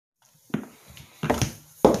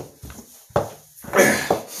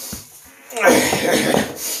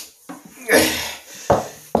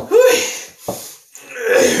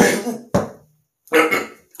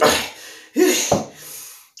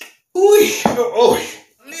Oh,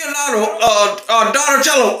 Leonardo,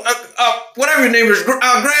 Donatello, whatever your name is,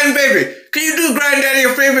 grandbaby. Can you do granddaddy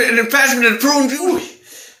a favor and then pass me the prune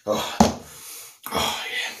juice? Oh, oh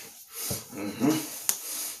yeah.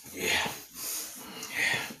 Yeah.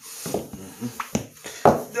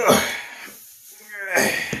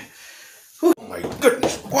 Oh my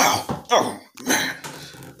goodness! Wow! Oh man!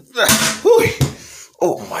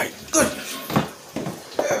 Oh my goodness!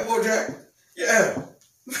 Yeah, Bojack. Yeah.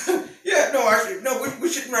 Yeah. No, actually, no. We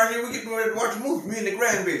sitting around here. We getting ready to watch a movie. Me and the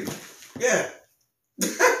grandbaby. Yeah.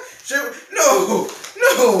 So, no,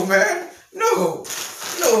 man. No.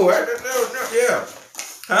 Yeah.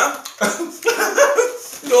 Huh?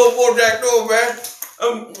 No, Bojack. No, man.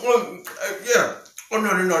 Yeah. Oh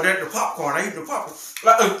no, that's the popcorn. I eat the popcorn.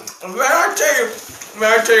 Man, I tell you,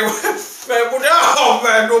 man, Bojack. Oh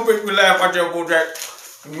man, don't make me laugh. I tell you, Bojack,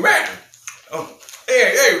 man. Oh,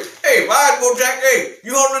 hey, bye, Bojack. Hey,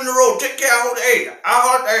 you hold in the road. Take care. I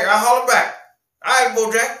holler back. All right,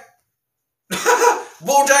 Bojack.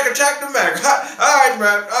 Bojack attacked the Mac. All right,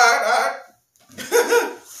 man. All right.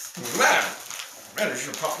 Man, this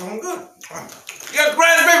is popcorn good. Yeah,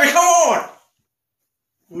 grandbaby, come on.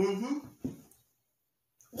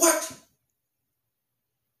 What?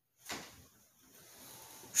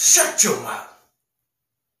 Shut your mouth.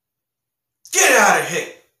 Get out of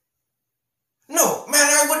here. No, man,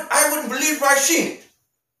 I wouldn't believe if I seen it.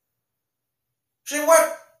 See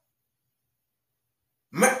what?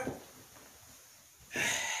 Man.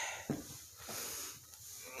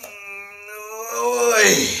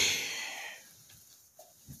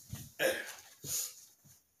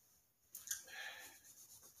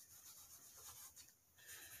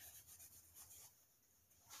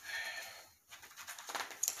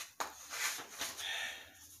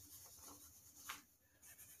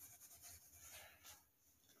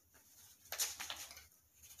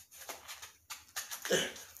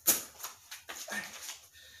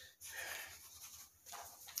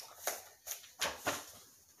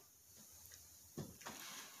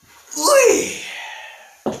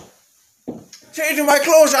 Changing my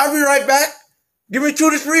clothes. I'll be right back. Give me 2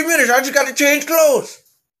 to 3 minutes. I just got to change clothes.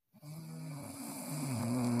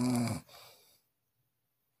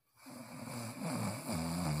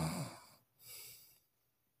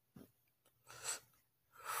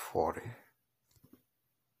 $40.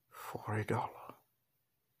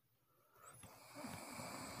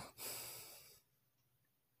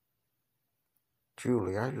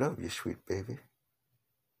 Julie, I love you, sweet baby.